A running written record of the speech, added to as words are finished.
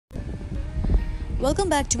Welcome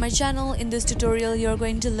back to my channel. In this tutorial, you're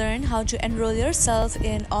going to learn how to enroll yourself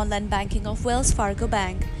in online banking of Wells Fargo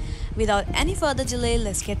Bank. Without any further delay,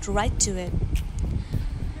 let's get right to it.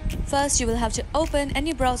 First, you will have to open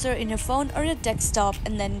any browser in your phone or your desktop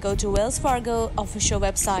and then go to Wells Fargo official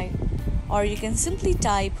website. Or you can simply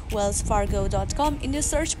type wellsfargo.com in your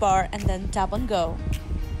search bar and then tap on Go.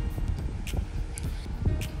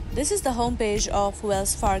 This is the homepage of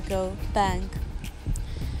Wells Fargo Bank.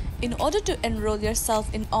 In order to enroll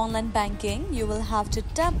yourself in online banking, you will have to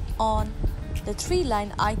tap on the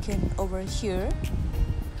three-line icon over here.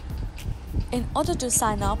 In order to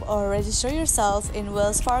sign up or register yourself in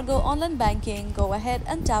Wells Fargo online banking, go ahead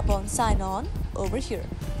and tap on Sign On over here.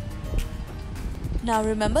 Now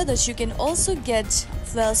remember that you can also get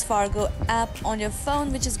Wells Fargo app on your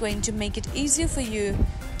phone, which is going to make it easier for you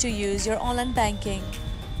to use your online banking.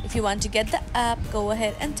 If you want to get the app, go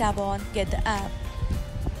ahead and tap on Get the app.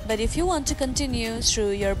 But if you want to continue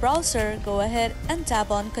through your browser, go ahead and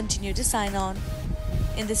tap on Continue to sign on.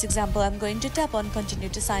 In this example, I'm going to tap on Continue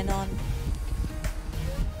to sign on.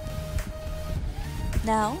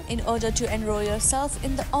 Now, in order to enroll yourself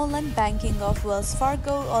in the online banking of Wells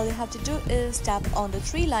Fargo, all you have to do is tap on the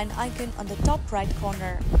three-line icon on the top right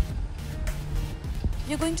corner.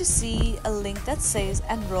 You're going to see a link that says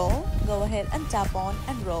Enroll. Go ahead and tap on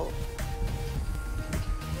Enroll.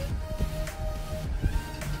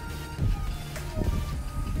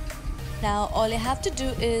 Now all you have to do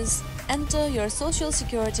is enter your social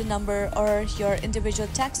security number or your individual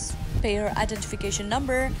taxpayer identification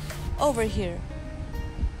number over here.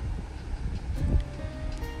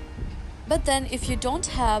 But then if you don't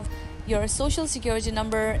have your social security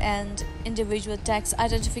number and individual tax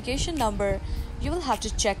identification number, you will have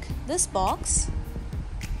to check this box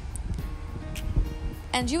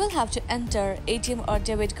and you will have to enter ATM or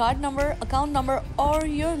debit card number, account number, or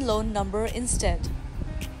your loan number instead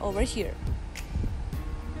over here.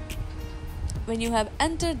 When you have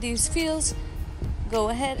entered these fields, go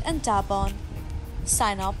ahead and tap on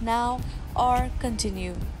Sign Up Now or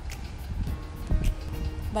Continue.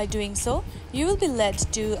 By doing so, you will be led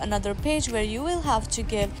to another page where you will have to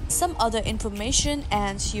give some other information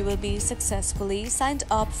and you will be successfully signed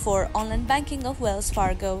up for online banking of Wells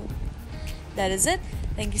Fargo. That is it.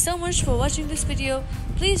 Thank you so much for watching this video.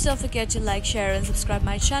 Please don't forget to like, share and subscribe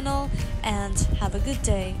my channel and have a good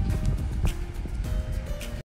day.